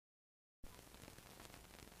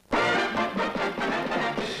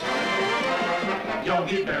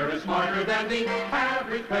Yogi Bear is smarter than the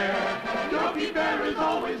average bear. Yogi Bear is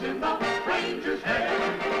always in the ranger's hair.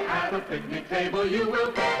 At a picnic table you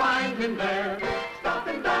will find him there. Stuffed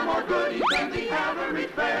and dumb or goody than the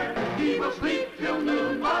average bear. He will sleep till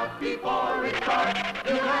noon, but before it starts,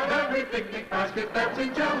 he'll have every picnic basket that's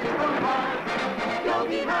in jelly from Mars.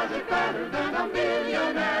 Yogi has it better than a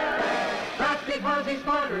millionaire. That's because he's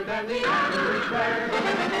smarter than the average bear.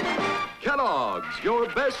 Kellogg's, your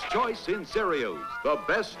best choice in cereals. The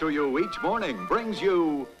best to you each morning brings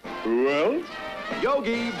you... Who else?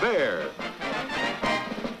 Yogi Bear.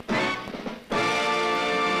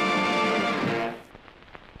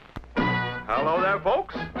 Hello there,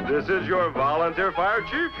 folks. This is your volunteer fire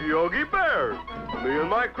chief, Yogi Bear. Me and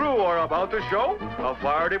my crew are about to show a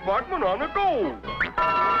fire department on the go.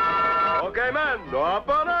 Okay, men, up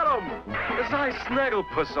and at 'em. As I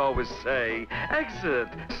Snagglepuss always say, exit,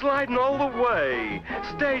 sliding all the way,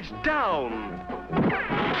 stage down.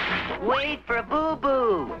 Wait for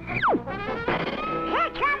Boo-Boo. Here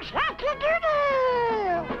comes Hacky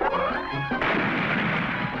Doodle.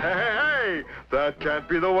 Hey, that can't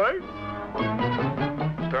be the way.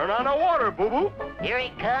 Turn on the water, Boo-Boo. Here he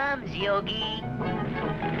comes, Yogi.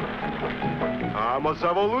 I must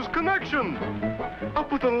have a loose connection. Up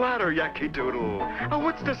with the ladder, Yacky Doodle. Oh,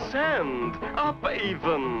 what's the sand? Up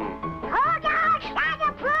even. Hold on,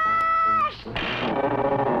 Snagglepuss!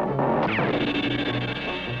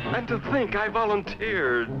 And to think I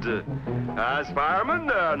volunteered. As firemen,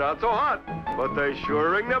 they're not so hot, but they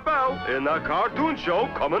sure ring the bell in the cartoon show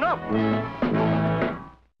coming up.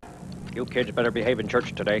 You kids better behave in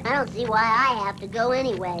church today. I don't see why I have to go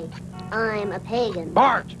anyway. I'm a pagan.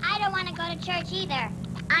 Bart! I don't want to go to church either.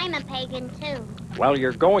 I'm a pagan, too. Well,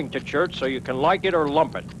 you're going to church so you can like it or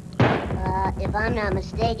lump it. If I'm not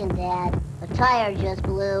mistaken, Dad, a tire just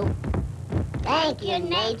blew. Thank you,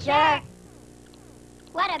 nature.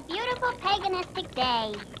 What a beautiful paganistic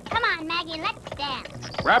day. Come on, Maggie, let's dance.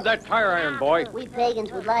 Grab that tire iron, boy. We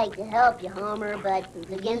pagans would like to help you, Homer, but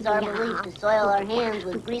it's against our belief to soil our hands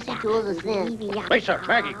with greasy tools of sin. Lisa,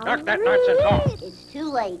 Maggie, knock that nonsense off. It's too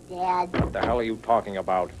late, Dad. What the hell are you talking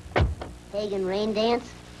about? Pagan rain dance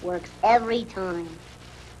works every time.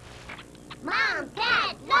 Mom,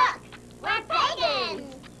 Dad, look! We're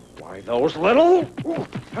pagans! Why, those little...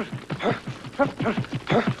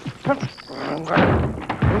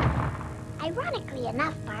 Ironically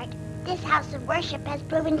enough, Bart, this house of worship has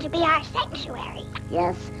proven to be our sanctuary.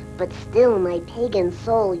 Yes, but still my pagan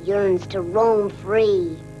soul yearns to roam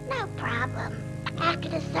free. No problem. After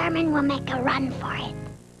the sermon, we'll make a run for it.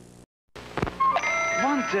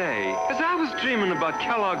 One day, as I was dreaming about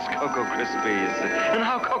Kellogg's Cocoa Krispies and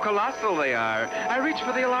how cocolossal they are, I reached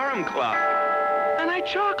for the alarm clock. And I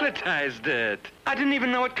chocolatized it. I didn't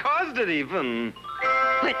even know it caused it, even.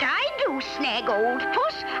 But I do, Snag old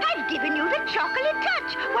puss. I've given you the chocolate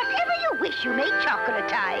touch. Whatever you wish, you may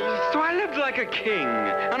chocolatize. So I lived like a king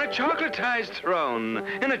on a chocolatized throne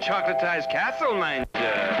in a chocolatized castle, mind you.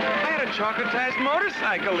 I had a chocolatized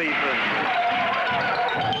motorcycle, even.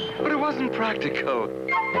 But it wasn't practical.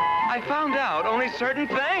 I found out only certain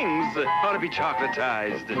things ought to be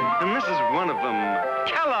chocolatized. And this is one of them.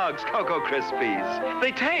 Kellogg's Cocoa Krispies.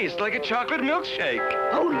 They taste like a chocolate milkshake.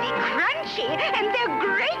 Holy crunchy, and they're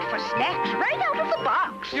great for snacks right out of the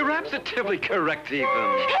box. You're absolutely correct, even.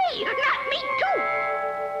 Hey, not me too.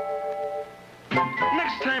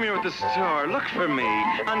 Next time you're at the store, look for me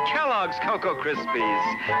on Kellogg's Cocoa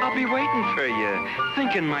Krispies. I'll be waiting for you,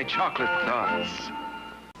 thinking my chocolate thoughts.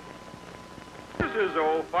 This is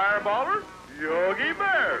old fireballer, Yogi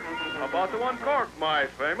Bear, about to uncork my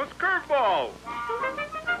famous curveball.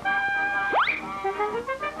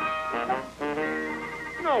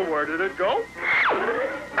 Now, where did it go?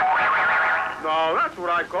 Now, that's what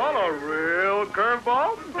I call a real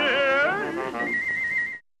curveball.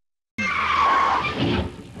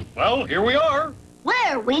 Well, here we are.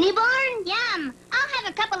 Where, Weenie Barn? Yum! I'll have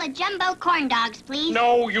a couple of jumbo corn dogs, please.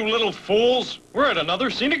 No, you little fools. We're at another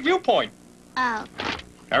scenic viewpoint. Oh.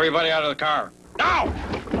 Everybody out of the car. Now!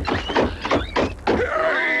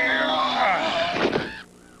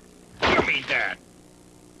 Give me that.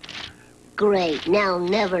 Great, now I'll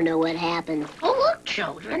never know what happened. Oh, look,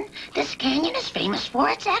 children. This canyon is famous for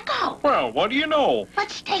its echo. Well, what do you know?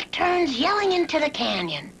 Let's take turns yelling into the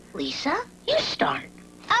canyon. Lisa, you start.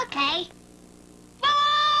 Okay.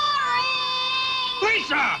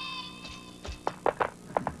 Lisa!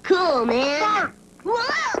 Cool, man. Bart!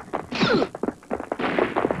 Whoa!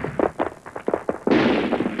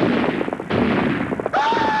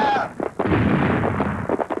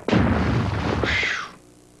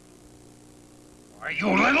 Are you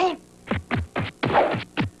little? Bart!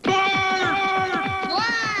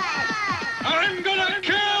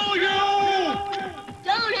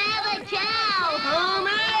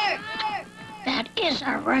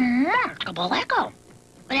 remarkable echo.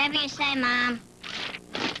 Whatever you say, Mom.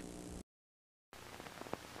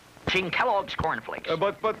 Kellogg's cornflakes.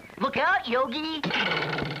 But... Look out, Yogi.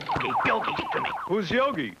 Okay, Yogi, get to me. Who's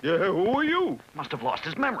Yogi? Who are you? Must have lost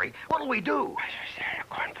his memory. What'll we do?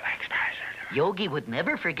 Yogi would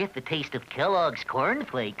never forget the taste of Kellogg's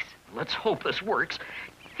cornflakes. Let's hope this works.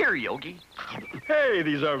 Here, Yogi. Hey,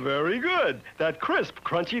 these are very good. That crisp,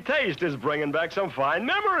 crunchy taste is bringing back some fine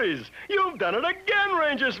memories. You've done it again,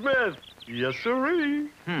 Ranger Smith. Yes, sirree.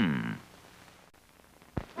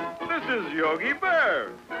 This is Yogi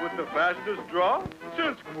Bear with the fastest draw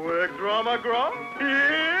since Quick Draw McGraw.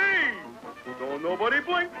 Hey! Don't nobody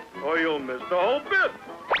blink or you'll miss the whole bit.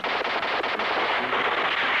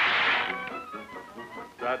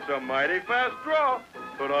 That's a mighty fast draw,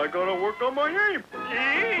 but I gotta work on my aim.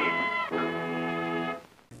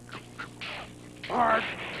 Bark,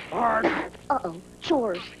 bark. Uh-oh,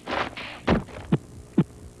 chores.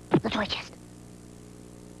 The toy chest.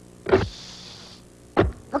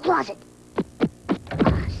 The closet.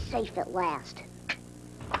 Safe at last.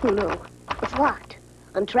 Oh no, it's locked.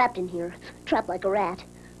 I'm trapped in here, trapped like a rat.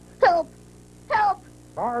 Help! Help!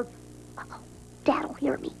 Bark. Uh-oh, Dad'll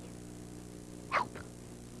hear me. Help!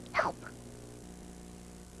 Help!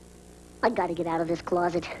 I gotta get out of this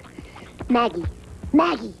closet. Maggie!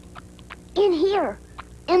 Maggie! In here!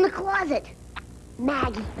 In the closet!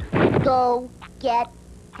 Maggie, go get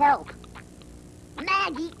help!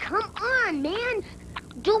 Maggie, come on, man!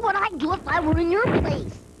 Do what I'd do if I were in your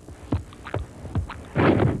place.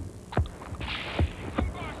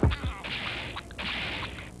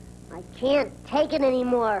 I can't take it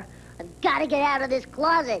anymore. I've got to get out of this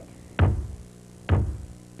closet.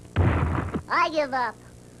 I give up.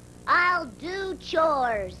 I'll do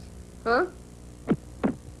chores. Huh?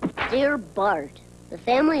 Dear Bart, the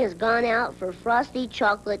family has gone out for frosty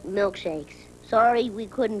chocolate milkshakes. Sorry we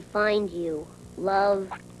couldn't find you.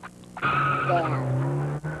 Love, Dad.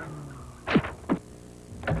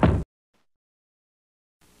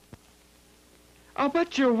 I'll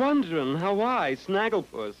bet you're wondering how I,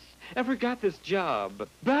 Snagglepuss, ever got this job,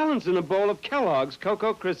 balancing a bowl of Kellogg's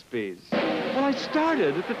Cocoa Krispies. Well, I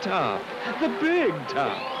started at the top, the big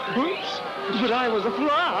top. Oops, but I was a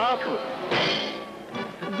flop.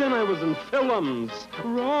 Then I was in films,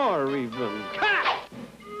 raw even. Ha!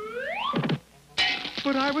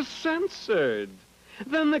 But I was censored.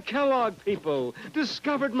 Then the Kellogg people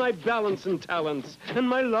discovered my balancing talents and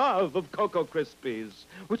my love of Cocoa Krispies,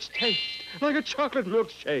 which taste like a chocolate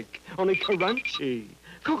milkshake, only crunchy.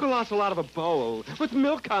 Coca-Lots out of a bowl with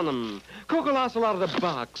milk on them. Coca-Lots out of the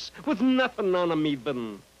box with nothing on them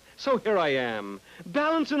even. So here I am,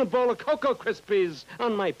 balancing a bowl of Cocoa Krispies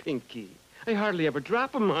on my pinky. I hardly ever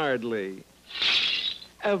drop them, hardly.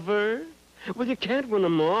 Ever? Well, you can't win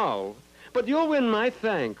them all. But you'll win my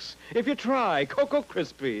thanks if you try Cocoa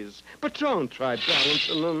Krispies. But don't try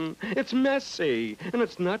balancing them. It's messy, and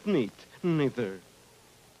it's not neat, neither.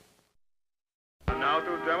 Now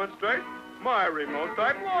to demonstrate my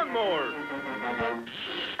remote-type lawnmower.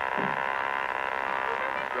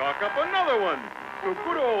 Chalk up another one to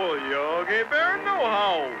good old Yogi Bear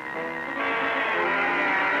know-how.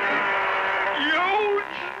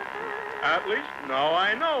 Huge! At least now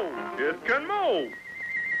I know it can mow.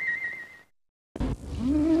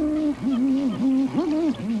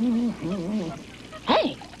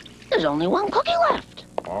 Hey, there's only one cookie left.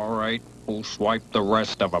 All right, we'll swipe the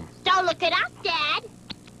rest of them. Don't look it up, Dad.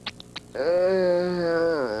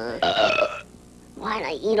 Why'd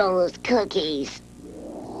I eat all those cookies?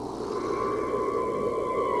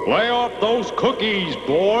 Lay off those cookies,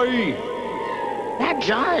 boy. That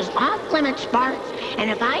jar is off limits, Bart. And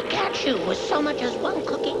if I catch you with so much as one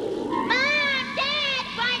cookie... Mom! Dad!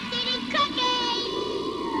 Bart's eating cookies!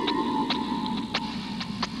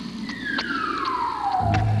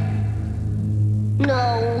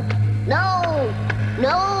 No, no,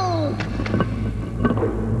 no!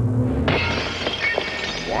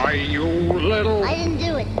 Why, you little... I didn't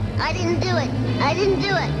do it. I didn't do it. I didn't do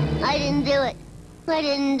it. I didn't do it. I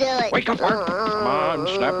didn't do it. Wake up, Bart. Come on,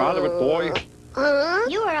 snap out of it, boy.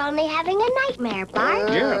 You were only having a nightmare, Bart.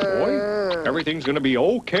 Yeah, boy. Everything's gonna be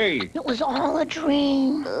okay. It was all a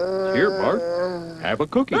dream. Here, Bart. Have a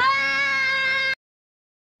cookie.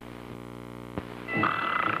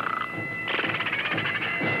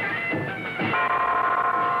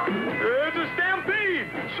 It's a stampede!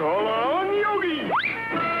 So long, Yogi!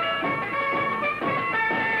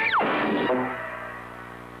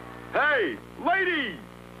 Hey, lady!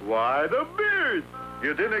 Why the beard?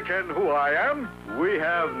 You didn't ken who I am? We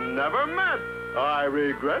have never met. I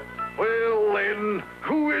regret. Well, then,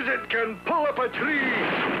 who is it can pull up a tree?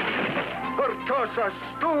 or toss a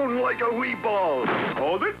stone like a wee ball.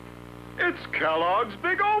 Hold it. It's Kellogg's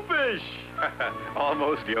Big O-Fish.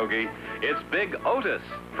 Almost, Yogi. It's Big Otis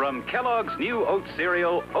from Kellogg's new oat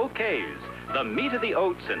cereal, O'K's. The meat of the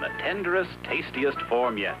oats in the tenderest, tastiest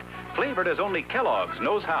form yet. Flavored as only Kellogg's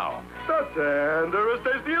knows how. The tenderest,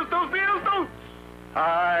 tastiest oats.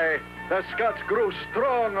 Aye, the Scots grow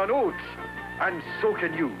strong on oats, and so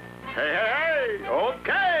can you. Hey,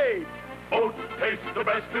 okay. Oat tastes the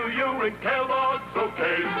best to you in Kellogg's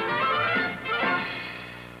OK.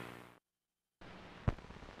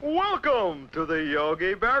 Welcome to the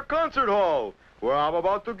Yogi Bear Concert Hall, where I'm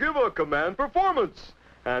about to give a command performance.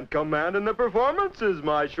 And commanding the performance is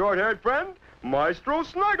my short-haired friend, Maestro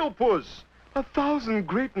Snagglepuss. 1,000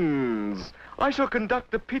 greetings. I shall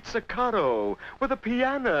conduct the pizzicato with a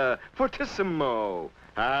piano fortissimo.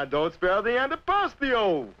 And don't spare the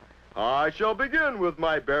antipasto. I shall begin with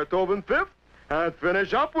my Beethoven Fifth and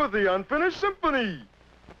finish up with the Unfinished Symphony.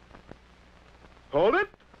 Hold it.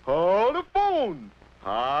 Hold the phone.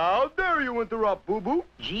 How dare you interrupt, Boo-Boo?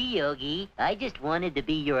 Gee, Yogi, I just wanted to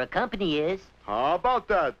be your accompanist. How about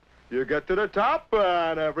that? You get to the top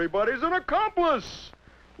and everybody's an accomplice.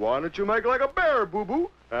 Why don't you make like a bear, Boo-Boo,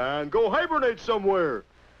 and go hibernate somewhere?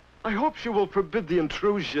 I hope she will forbid the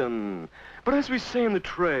intrusion. But as we say in the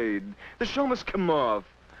trade, the show must come off.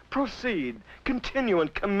 Proceed, continue,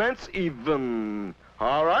 and commence even.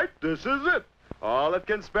 All right, this is it. All that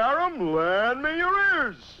can spare 'em, lend me your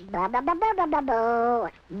ears.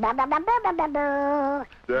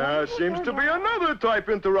 There seems to be another type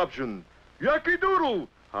interruption. Yucky Doodle,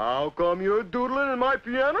 how come you're doodling in my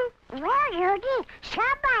piano? Well, Yogi,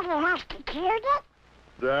 somebody has to tune it.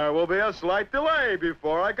 There will be a slight delay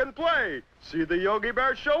before I can play. See the Yogi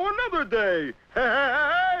Bear show another day.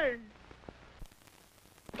 Hey!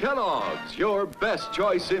 Kellogg's, your best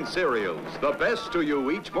choice in cereals, the best to you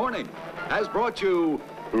each morning, has brought you...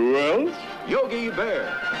 Who else? Yogi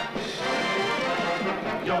Bear.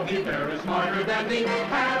 Yogi Bear is smarter than the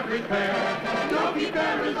average bear. Yogi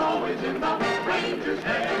Bear is always in the ranger's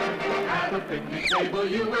hair. At a picnic table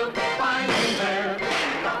you will find him there.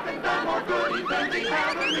 Nothing done more goodies than the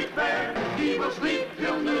average bear. He will sleep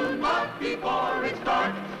till noon, but before it's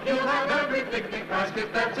dark, he'll have every picnic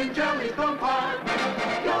basket that's in Jellystone Park.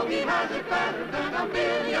 Yogi has it better than a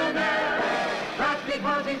millionaire. That's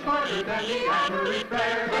because he's smarter than the average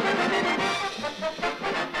bear.